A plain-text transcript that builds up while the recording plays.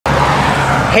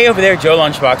Hey over there, Joe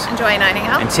Lunchbox. Enjoy dining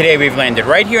out. And today we've landed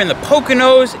right here in the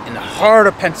Poconos in the heart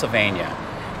of Pennsylvania.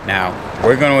 Now,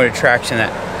 we're going to an attraction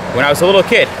that when I was a little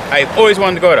kid, I always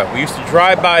wanted to go to. We used to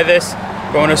drive by this,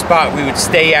 go to a spot we would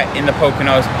stay at in the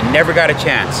Poconos, and never got a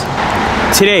chance.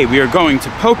 Today we are going to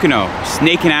Pocono,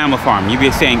 Snake and Animal Farm. You'd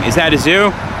be saying, is that a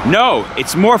zoo? No,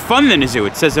 it's more fun than a zoo.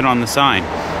 It says it on the sign.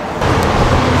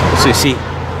 So you see,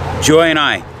 Joy and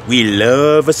I, we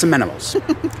love us some animals.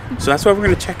 So that's why we're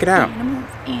going to check it out. Animals.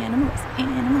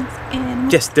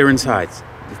 Yes, they're inside.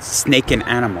 It's snake and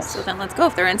animals. So then let's go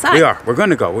if they're inside. We are. We're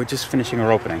going to go. We're just finishing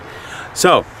our opening.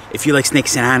 So, if you like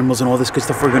snakes and animals and all this good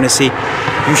stuff we're going to see,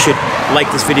 you should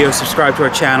like this video, subscribe to our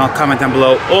channel, comment down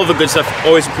below. All the good stuff.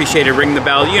 Always appreciate it. Ring the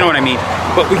bell. You know what I mean.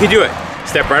 But we can do it.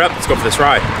 Step right up. Let's go for this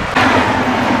ride.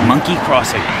 Monkey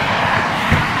Crossing.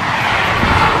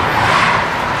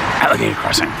 Alligator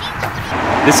Crossing.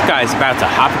 This guy's about to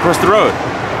hop across the road.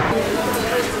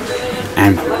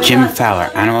 And Jim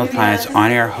Fowler, Animal Planet's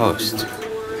on-air host.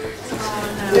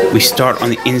 We start on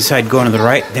the inside going to the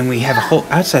right, then we have a whole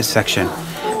outside section.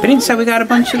 But inside we got a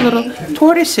bunch of little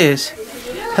tortoises.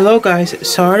 Hello guys,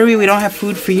 sorry we don't have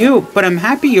food for you, but I'm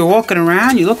happy you're walking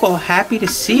around. You look all happy to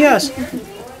see us.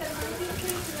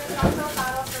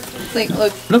 Like,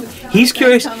 look, he's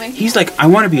curious. He's like, I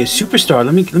want to be a superstar.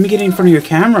 Let me get in front of your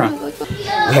camera.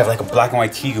 We have like a black and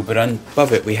white tiger, but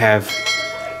above it we have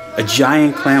a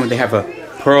giant clam. They have a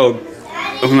pearl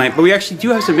overnight, but we actually do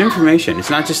have some information. It's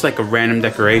not just like a random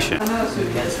decoration.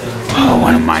 Oh,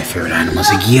 one of my favorite animals,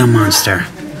 a Gila monster.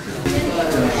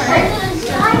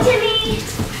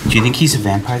 Do you think he's a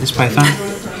vampire, this python?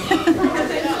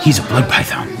 He's a blood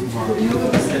python.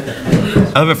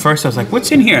 I love it. First I was like,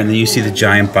 what's in here? And then you see the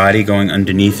giant body going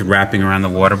underneath, wrapping around the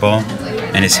water bowl,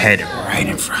 and his head right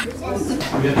in front.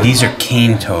 These are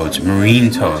cane toads,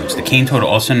 marine toads. The cane toad,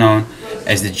 also known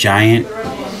as the giant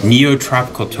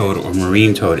neotropical toad or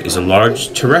marine toad, is a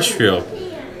large terrestrial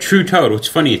true toad. What's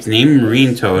funny, it's named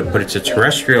marine toad, but it's a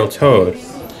terrestrial toad.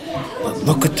 But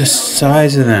look at the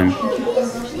size of them.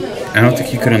 I don't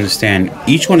think you could understand.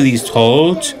 Each one of these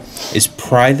toads is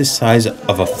probably the size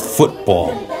of a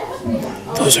football.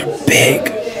 Those are big.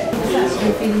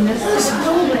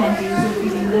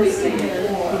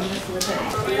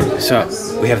 So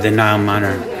we have the Nile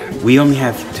monitor. We only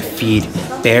have to feed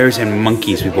bears and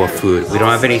monkeys. We bought food. We don't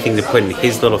have anything to put in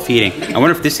his little feeding. I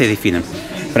wonder if this say they feed them.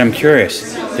 But I'm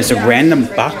curious. There's a random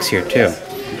box here too.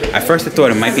 At first I thought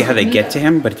it might be how they get to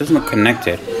him, but it doesn't look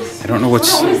connected. I don't know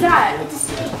what's... What is that?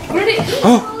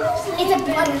 Oh! It's a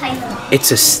blood python.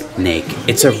 It's a snake.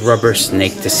 It's a rubber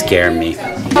snake to scare me.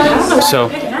 So,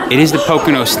 it is the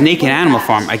Pocono Snake and Animal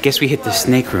Farm. I guess we hit the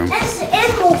snake room. That's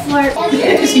animal farm.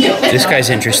 This guy's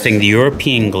interesting. The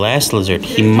European glass lizard.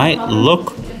 He might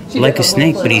look like a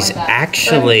snake, but he's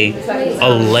actually a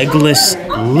legless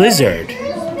lizard.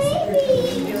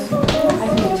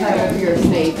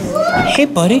 Hey,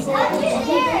 buddy.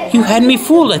 You had me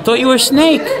fooled. I thought you were a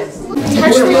snake.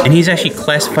 And he's actually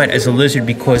classified as a lizard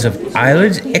because of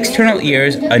eyelids, external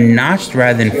ears, a notched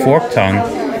rather than forked tongue,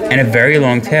 and a very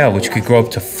long tail, which could grow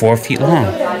up to 4 feet long.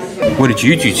 What did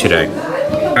you do today?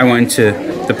 I went to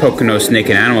the Pocono Snake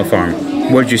and Animal Farm.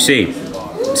 What did you see?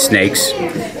 Snakes.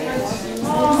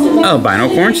 Albino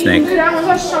corn snake.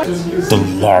 The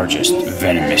largest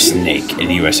venomous snake in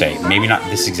the USA. Maybe not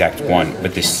this exact one,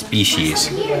 but this species.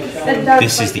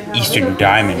 This is the Eastern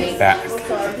diamondback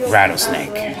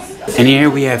rattlesnake. And here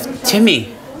we have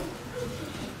Timmy.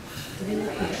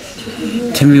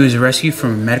 Timmy was rescued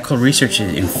from medical research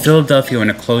in Philadelphia when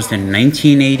it closed in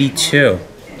 1982.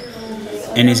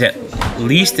 And is at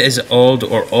least as old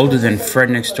or older than Fred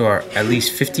next door, at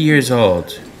least 50 years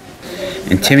old.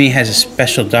 And Timmy has a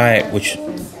special diet, which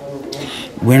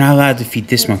we're not allowed to feed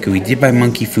this monkey. We did buy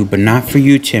monkey food, but not for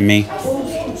you, Timmy.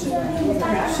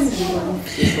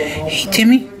 Hey,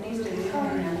 Timmy.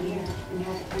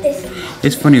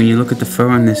 It's funny when you look at the fur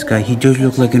on this guy. He does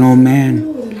look like an old man.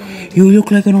 You look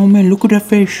like an old man. Look at that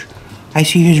face. I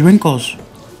see his wrinkles.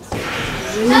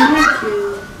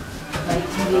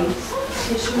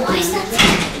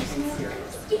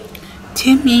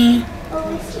 Timmy.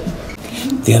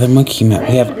 The other monkey met.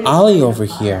 We have Ollie over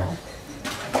here.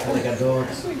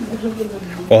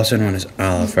 Also known as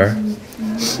Oliver.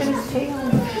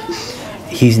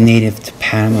 He's native to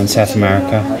Panama and South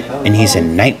America, and he's a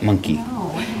night monkey.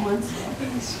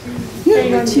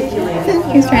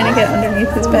 He's trying to get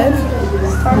underneath his bed.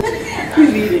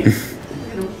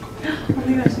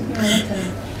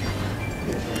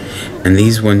 And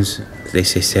these ones, they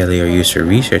say sadly, are used for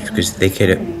research because they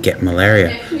could get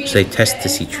malaria. So they test to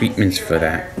see treatments for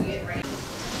that.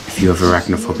 If you have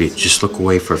arachnophobia, just look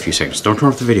away for a few seconds. Don't turn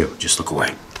off the video, just look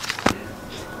away.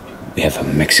 We have a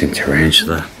Mexican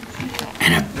tarantula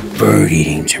and a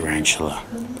bird-eating tarantula.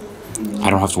 I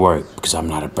don't have to worry because I'm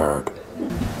not a bird.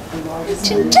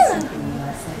 Chinchilla.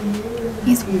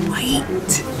 He's white.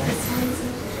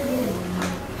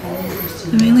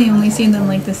 I've mainly only seen them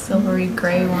like the silvery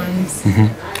gray ones.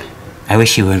 I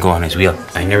wish he wouldn't go on his wheel.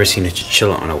 I've never seen a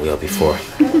chinchilla on a wheel before.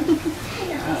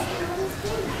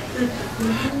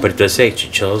 But it does say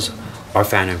chinchillas are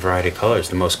found in a variety of colors.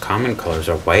 The most common colors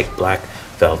are white, black,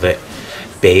 velvet,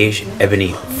 beige,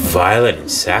 ebony, violet, and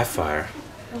sapphire.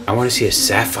 I want to see a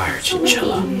sapphire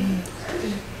chinchilla.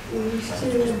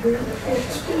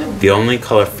 The only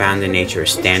color found in nature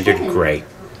is standard gray.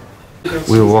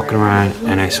 We were walking around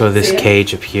and I saw this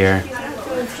cage up here.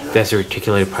 That's a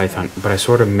reticulated python, but I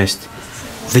sort of missed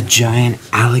the giant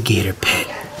alligator pit.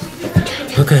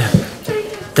 Look at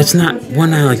that. That's not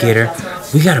one alligator.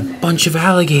 We got a bunch of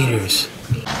alligators.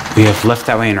 We have left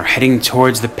that way and are heading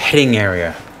towards the petting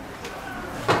area.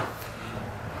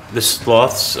 The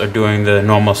sloths are doing the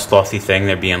normal slothy thing.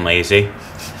 They're being lazy.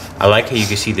 I like how you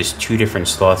can see there's two different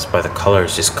sloths by the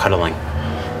colors just cuddling.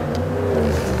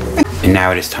 And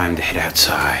now it is time to head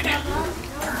outside.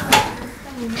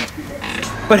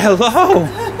 But hello!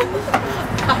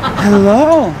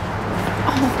 Hello!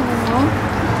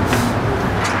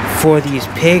 For these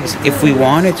pigs, if we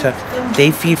wanted to, they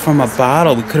feed from a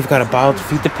bottle. We could have got a bottle to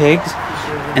feed the pigs.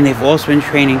 And they've also been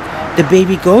training the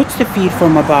baby goats to feed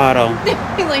from a bottle.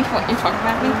 Like what, you talking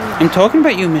about me? I'm talking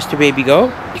about you, Mr. Baby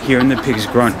Goat. Hearing the pigs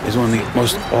grunt is one of the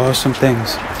most awesome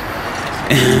things.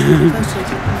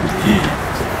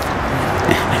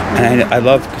 And I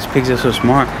love, because pigs are so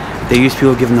smart, they used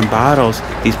people giving them bottles,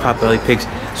 these potbelly pigs,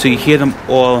 so you hear them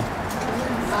all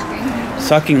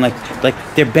sucking like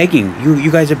they're begging.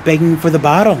 You guys are begging for the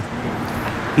bottle.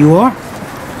 You are?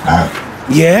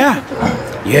 Yeah.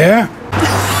 Yeah.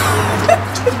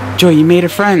 Joy, you made a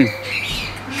friend.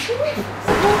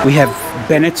 We have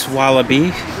Bennett's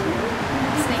wallaby.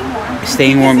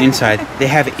 Staying warm inside. They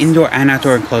have indoor and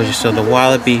outdoor enclosures, so the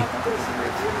wallaby...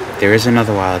 There is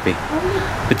another wallaby.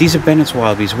 But these are Bennett's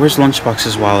wallabies. Where's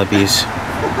Lunchbox's wallabies?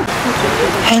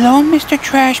 Hello, Mr.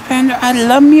 Trash Panda. I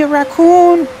love me a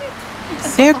raccoon.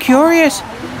 They're curious.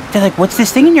 They're like, what's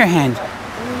this thing in your hand?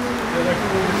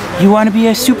 You want to be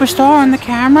a superstar on the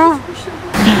camera?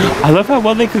 I love how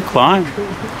well they could climb.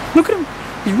 Look at him.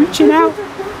 He's reaching out.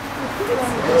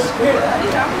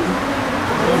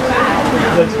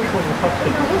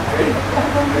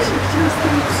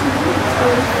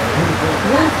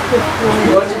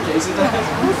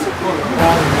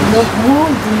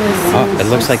 Oh, it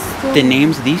looks like the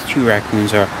names of these two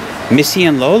raccoons are Missy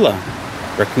and Lola.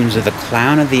 Raccoons are the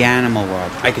clown of the animal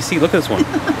world. I can see, look at this one.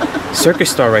 Circus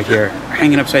star right here,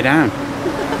 hanging upside down.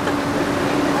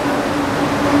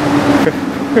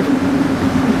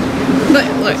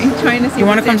 Look, he's trying to see. You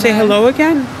want to come say hello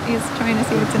again? He's trying to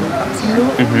see what's in the costume.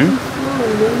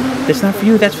 Mm-hmm. That's not for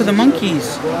you, that's for the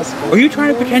monkeys. Are you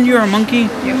trying to pretend you're a monkey?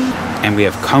 Yep. And we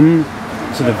have come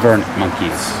to the Vernet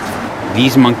monkeys.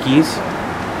 These monkeys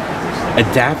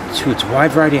adapt to its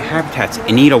wide variety of habitats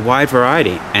and eat a wide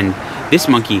variety. And this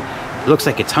monkey looks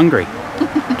like it's hungry.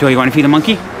 Do you want to feed a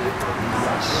monkey?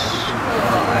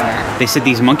 They said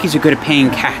these monkeys are good at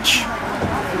playing catch.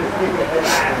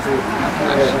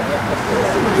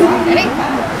 Ready?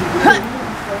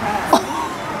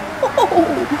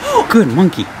 Good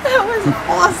monkey. That was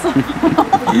awesome.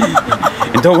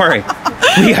 And don't worry,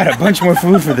 we got a bunch more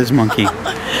food for this monkey.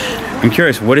 I'm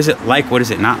curious, what is it like? What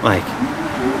is it not like?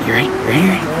 You ready?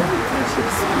 Ready?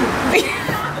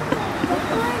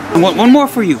 And one more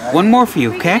for you. One more for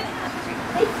you, okay?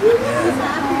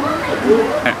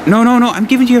 No, I'm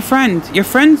giving to your friend. Your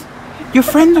friend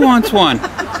wants one.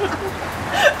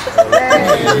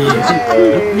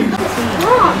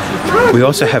 We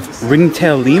also have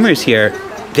ringtail lemurs here.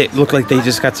 They look like they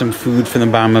just got some food from the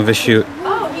bottom of a chute.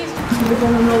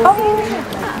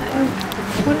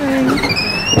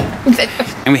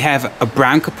 And we have a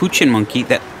brown capuchin monkey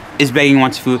that is begging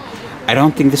wants food. I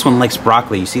don't think this one likes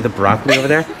broccoli. You see the broccoli over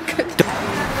there?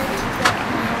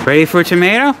 Ready for a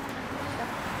tomato?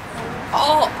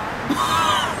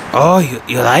 Oh,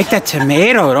 you like that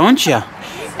tomato, don't you?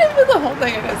 He put the whole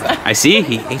thing in his mouth. I see,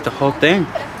 he ate the whole thing.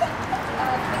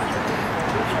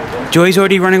 Joy's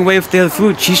already running away with the other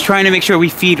food. She's trying to make sure we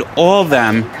feed all of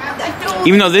them.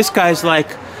 Even though this guy's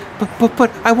like,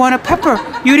 but I want a pepper.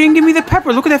 You didn't give me the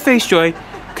pepper. Look at that face, Joy.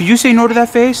 Could you say no to that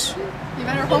face? You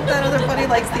better hope that other buddy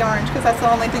likes the orange, because that's the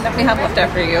only thing that we have left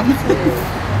after you.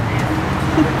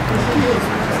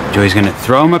 Joy's gonna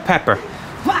throw him a pepper.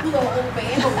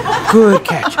 Good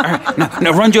catch. All right,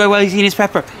 now run, Joy, while he's eating his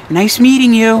pepper. Nice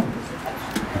meeting you.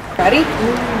 Ready?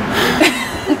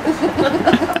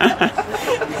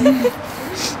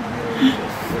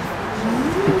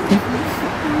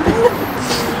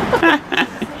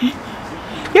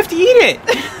 You have to eat it.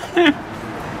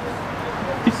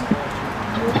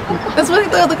 That's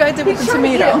what the other guy did with the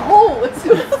tomato. Oh, it's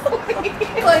so funny.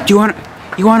 Like, Do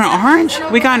you want an orange?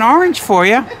 We got an orange for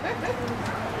you.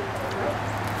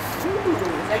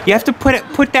 You have to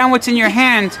put down what's in your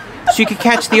hand so you can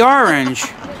catch the orange.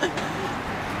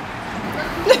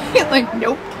 Like,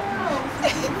 nope.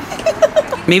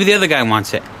 Maybe the other guy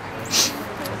wants it.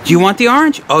 Do you want the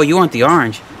orange? Oh, you want the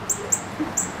orange.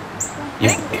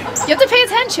 Yeah. You have to pay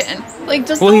attention. Like,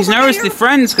 just. Well, he's don't look nervous at the your-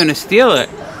 friend's gonna steal it.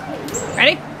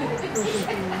 Ready?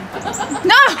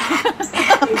 No.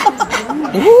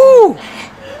 Ooh!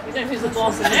 Who's the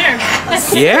boss in there?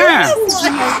 Yeah.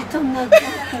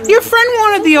 Your friend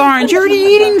wanted the orange. You're already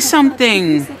eating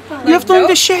something. You have to learn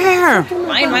to share.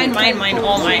 Mine,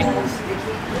 all mine.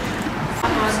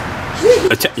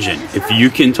 Attention, if you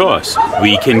can toss,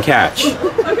 we can catch.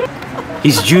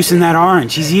 He's juicing that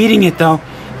orange. He's eating it though.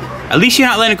 At least you're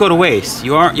not letting it go to waste.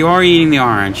 You are eating the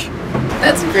orange.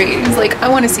 That's great. He's like, I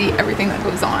want to see everything that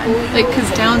goes on. Like, because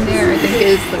down there, I think,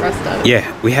 is the rest of it.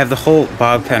 Yeah, we have the whole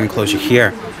bobcat enclosure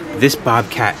here. This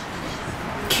bobcat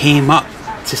came up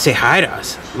to say hi to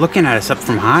us, looking at us up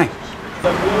from high.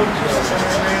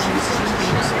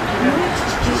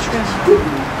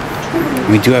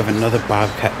 We do have another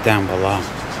bobcat down below.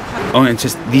 Oh, and it's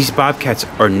just, these bobcats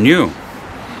are new.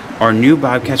 Our new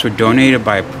bobcats were donated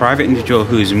by a private individual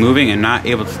who is moving and not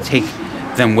able to take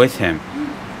them with him.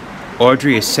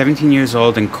 Audrey is 17 years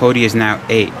old and Cody is now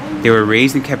 8. They were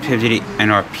raised in captivity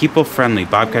and are people-friendly.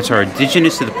 Bobcats are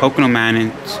indigenous to the Pocono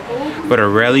Mountains, but are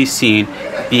rarely seen,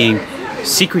 being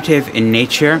secretive in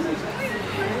nature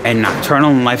and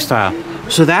nocturnal in lifestyle.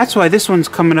 So that's why this one's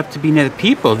coming up to be near the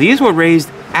people. These were raised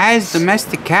as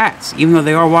domestic cats, even though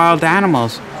they are wild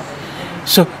animals.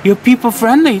 So you're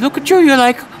people-friendly. Look at you. You're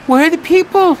like, where are the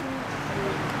people?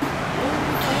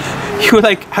 You were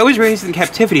like, I was raised in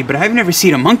captivity, but I've never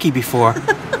seen a monkey before.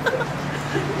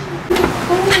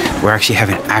 We're actually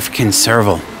having African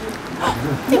serval.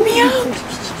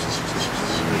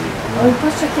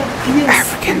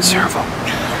 African serval.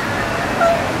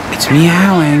 It's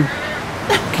meowing.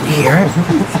 Can you hear it?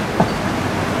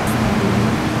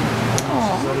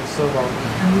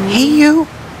 Hey, you.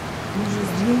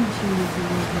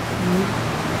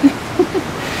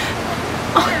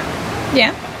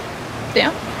 Yeah.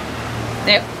 Yeah.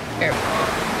 There. There.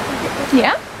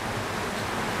 Yeah.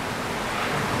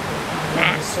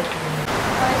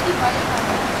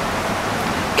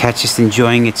 Cat's just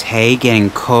enjoying its hay, getting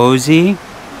cozy.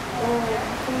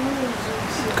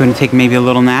 Going to take maybe a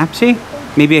little napsy?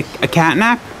 Maybe a cat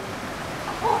nap?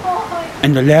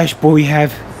 And the last boy we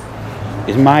have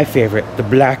is my favorite, the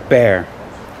black bear.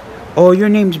 Oh, your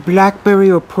name's Blackberry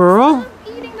or Pearl?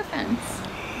 Eating the fence.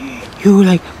 You were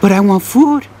like, but I want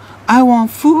food. I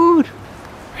want food.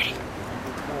 Ready?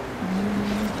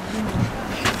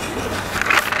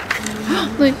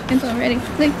 Look, it's all ready.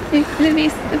 Look, the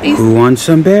beast, the beast. Who wants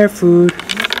some bear food?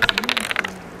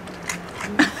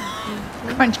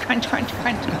 Crunch, crunch, crunch,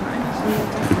 crunch, crunch.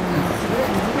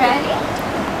 ready?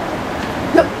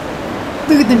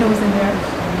 Look at the nose in there.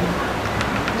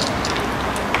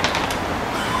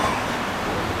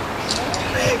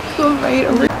 Go right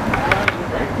over.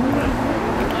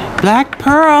 Black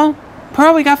Pearl.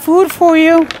 Pearl, we got food for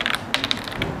you.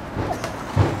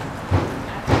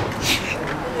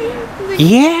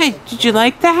 Yeah, did you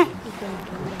like that?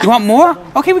 You want more?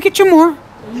 Okay, we get you more.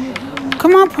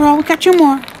 Come on, Pearl, we got you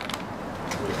more.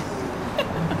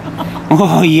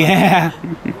 Oh, yeah.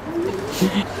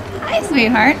 Hi,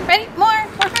 sweetheart. Ready? More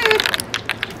food.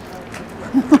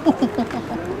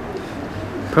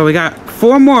 Pearl, we got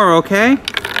 4 more, okay?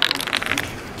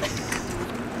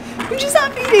 You're just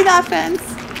not feeding that fence.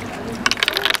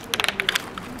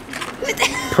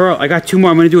 Pearl, I got 2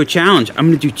 more. I'm going to do a challenge. I'm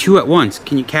going to do 2 at once.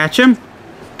 Can you catch them?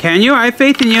 Can you? I have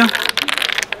faith in you.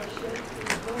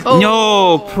 Oh.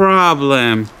 No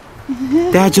problem.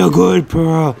 That's a good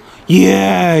Pearl.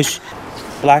 Yes.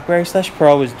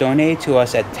 Blackberry/Pearl was donated to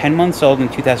us at 10 months old in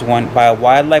 2001 by a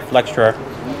wildlife lecturer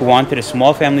who wanted a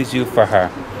small family zoo for her.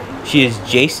 She is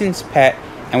Jason's pet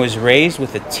and was raised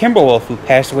with a timber wolf who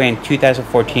passed away in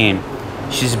 2014.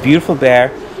 She's a beautiful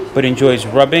bear, but enjoys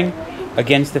rubbing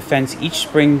against the fence each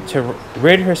spring to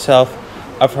rid herself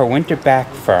of her winter back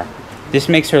fur. This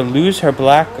makes her lose her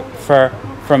black fur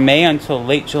from May until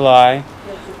late July,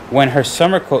 when her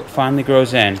summer coat finally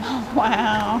grows in.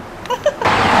 Wow.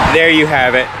 There you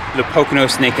have it, the Pocono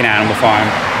Snake and Animal Farm.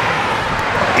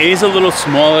 It is a little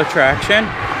small attraction,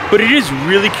 but it is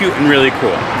really cute and really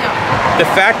cool. No. The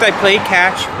fact I played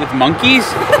catch with monkeys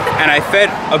and I fed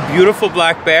a beautiful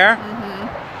black bear,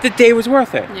 the day was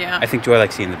worth it. Yeah. I think Joy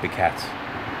likes seeing the big cats.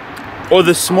 Or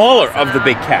the smaller of the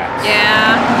big cats.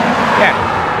 Yeah.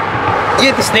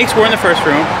 Yeah, the snakes were in the first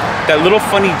room. That little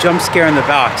funny jump scare in the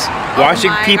box. Watching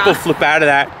my people God. flip out of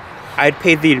that. I'd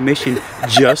paid the admission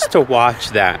just to watch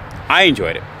that. I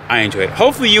enjoyed it.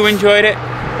 Hopefully you enjoyed it.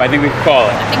 But I think we can call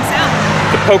it. I think so.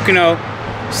 The Pocono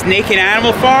Snake and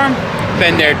Animal Farm.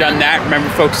 Been there, done that. Remember,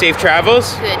 folks, safe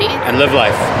travels. Goody. And live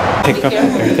life. Pick up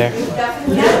right there.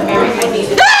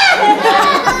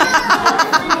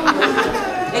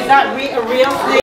 Is that a real snake?